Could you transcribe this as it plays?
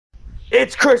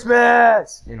It's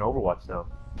Christmas! In Overwatch, though.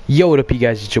 Yo, what up, you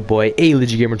guys? It's your boy,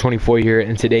 LegitGamer24 here,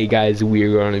 and today, guys, we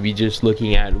are going to be just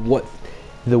looking at what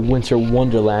the Winter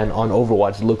Wonderland on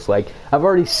Overwatch looks like. I've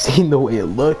already seen the way it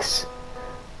looks,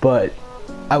 but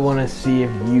I want to see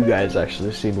if you guys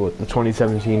actually seen what the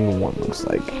 2017 one looks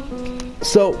like.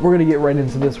 So, we're going to get right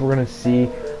into this. We're going to see,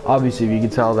 obviously, if you can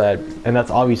tell that, and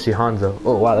that's obviously Hanzo.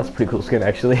 Oh, wow, that's a pretty cool skin,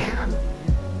 actually.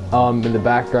 In the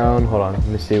background, hold on, let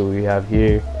me see what we have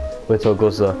here. Wait till it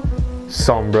goes to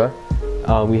Sombra.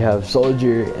 We have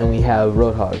Soldier and we have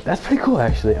Roadhog. That's pretty cool,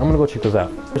 actually. I'm gonna go check those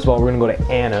out. First of all, we're gonna go to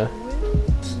Anna.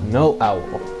 Snow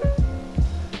Owl.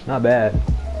 Not bad.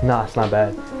 Nah, it's not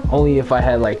bad. Only if I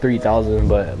had like 3,000,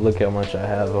 but look how much I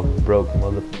have. I'm broke,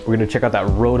 mother. We're gonna check out that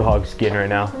Roadhog skin right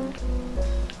now.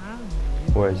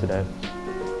 Where is it at?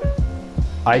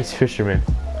 Ice Fisherman.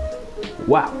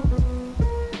 Wow.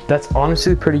 That's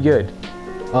honestly pretty good.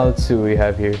 Let's see what we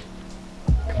have here.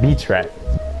 Beach Rat.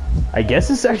 I guess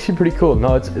it's actually pretty cool.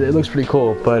 No, it looks pretty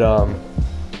cool, but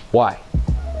why?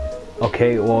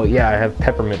 Okay, well, yeah, I have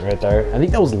Peppermint right there. I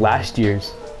think that was last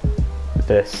year's.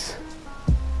 This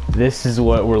is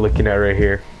what we're looking at right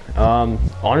here.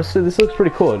 Honestly, this looks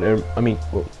pretty cool. I mean,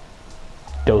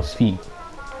 those feet.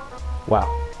 Wow.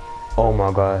 Oh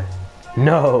my god.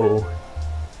 No.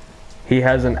 He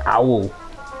has an owl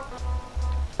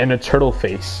and a turtle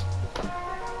face.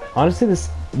 Honestly,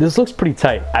 this looks pretty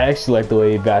tight. I actually like the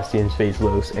way Bastion's face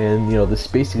looks, and you know, the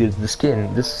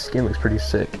skin. This skin looks pretty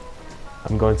sick.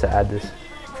 I'm going to add this.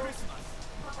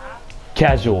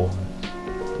 Casual.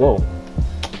 Whoa.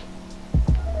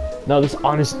 No,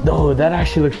 that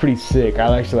actually looks pretty sick.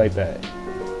 I actually like that.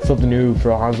 Something new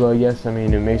for Hanzo, I guess. I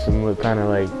mean, it makes him look kind of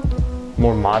like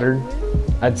more modern.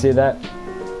 I'd say that.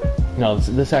 No,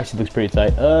 this actually looks pretty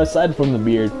tight. Aside from the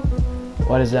beard,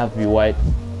 why does it have to be white?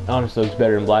 Honestly, looks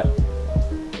better in black.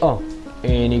 Oh,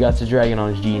 and he got the dragon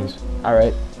on his jeans. All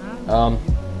right.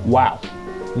 Wow.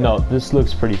 No, this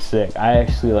looks pretty sick. I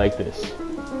actually like this.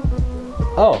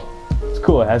 Oh, it's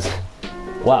cool. It has.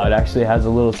 Wow, it actually has a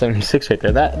little 76 right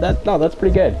there. That's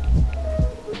pretty good.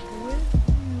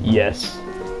 Yes.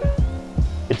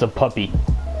 It's a puppy.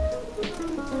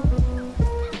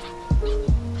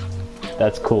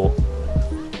 That's cool.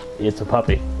 It's a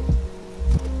puppy.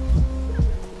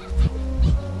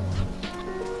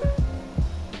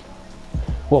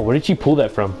 Whoa, where did she pull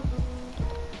that from?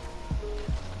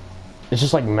 It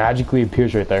just like magically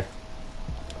appears right there.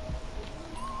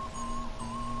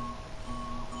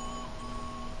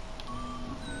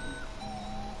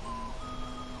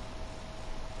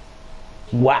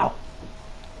 Wow.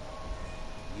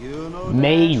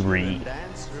 Mary.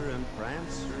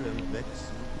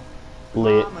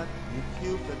 Lit.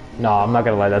 No, I'm not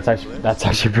gonna lie, that's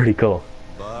actually pretty cool.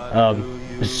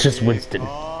 It's just Winston.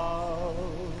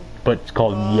 But it's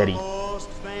called Yeti.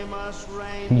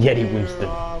 Yeti Winston.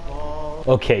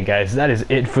 Okay, guys, that is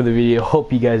it for the video.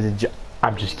 Hope you guys enjoy.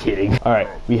 I'm just kidding. Alright,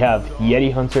 we have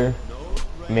Yeti Hunter,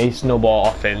 May Snowball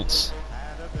Offense,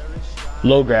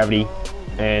 Low Gravity,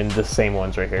 and the same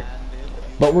ones right here.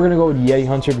 But we're gonna go with Yeti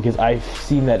Hunter because I've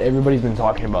seen that everybody's been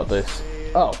talking about this.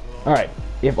 Oh, alright.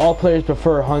 If all players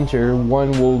prefer Hunter,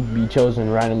 one will be chosen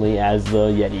randomly as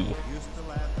the Yeti.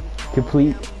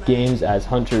 Complete games as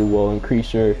Hunter will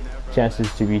increase your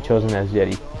chances to be chosen as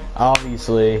Yeti.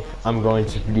 Obviously, I'm going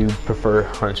to prefer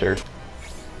Hunter.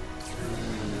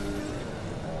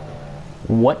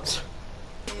 What?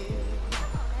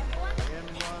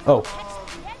 Oh.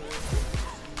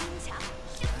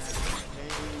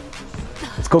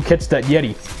 Let's go catch that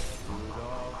Yeti.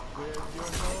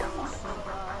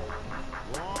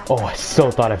 Oh, I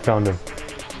so thought I found him.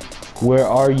 Where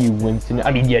are you, Winston?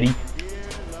 I mean, Yeti.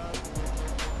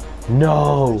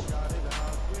 No.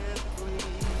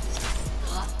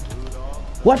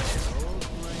 What?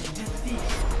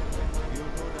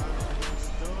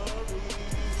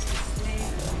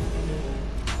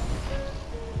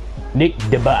 Nick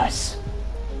the Bus.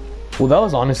 Well, that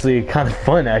was honestly kind of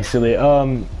fun, actually.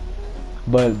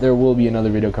 But there will be another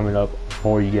video coming up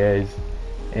for you guys.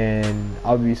 And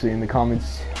obviously in the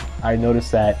comments, I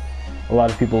noticed that a lot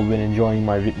of people have been enjoying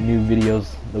my new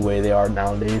videos the way they are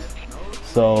nowadays.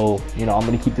 So, you know, I'm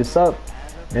going to keep this up.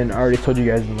 And I already told you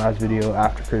guys in the last video,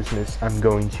 after Christmas, I'm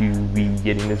going to be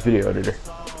getting this video editor.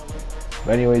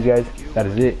 But anyways, guys, that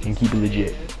is it, and keep it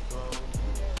legit.